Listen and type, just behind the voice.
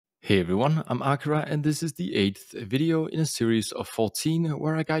Hey everyone, I'm Ohn'ahra and this is the 8th video in a series of 14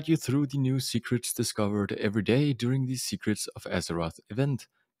 where I guide you through the new secrets discovered every day during the Secrets of Azeroth event.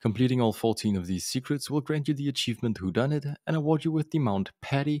 Completing all 14 of these secrets will grant you the achievement Whodunnit and award you with the Mount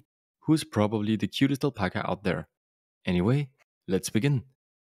Pattie, who is probably the cutest alpaca out there. Anyway, let's begin.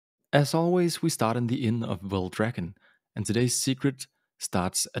 As always, we start in the Inn of Veldragon, and today's secret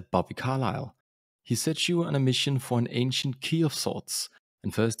starts at Bobby Carlyle. He sets you on a mission for an ancient key of sorts,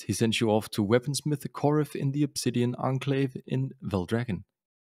 and first he sends you off to weaponsmith Coords in the Obsidian Enclave in Veldragon.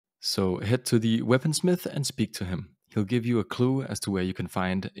 So head to the weaponsmith and speak to him. He'll give you a clue as to where you can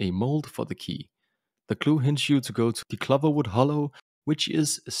find a mold for the key. The clue hints you to go to the Cloverwood Hollow, which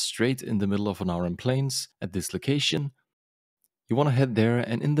is straight in the middle of Ohn'ahra Plains at this location. You want to head there,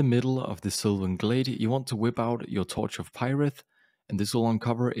 and in the middle of the Sylvan Glade, you want to whip out your Torch of Pyreth, and this will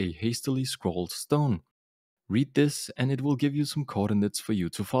uncover a hastily scrawled stone. Read this, and it will give you some coordinates for you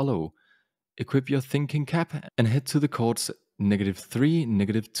to follow. Equip your thinking cap and head to the Coords -3,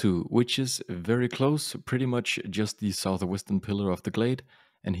 -2, which is very close, pretty much just the southwestern pillar of the glade,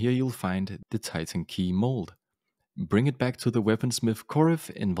 and here you'll find the Titan Key mold. Bring it back to the weaponsmith Coords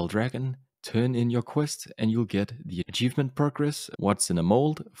in Veldragon, turn in your quest, and you'll get the achievement progress, what's in a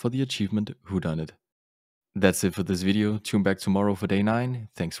mold, for the achievement Whodunnit. That's it for this video. Tune back tomorrow for day 9.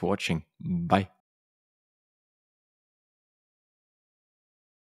 Thanks for watching. Bye.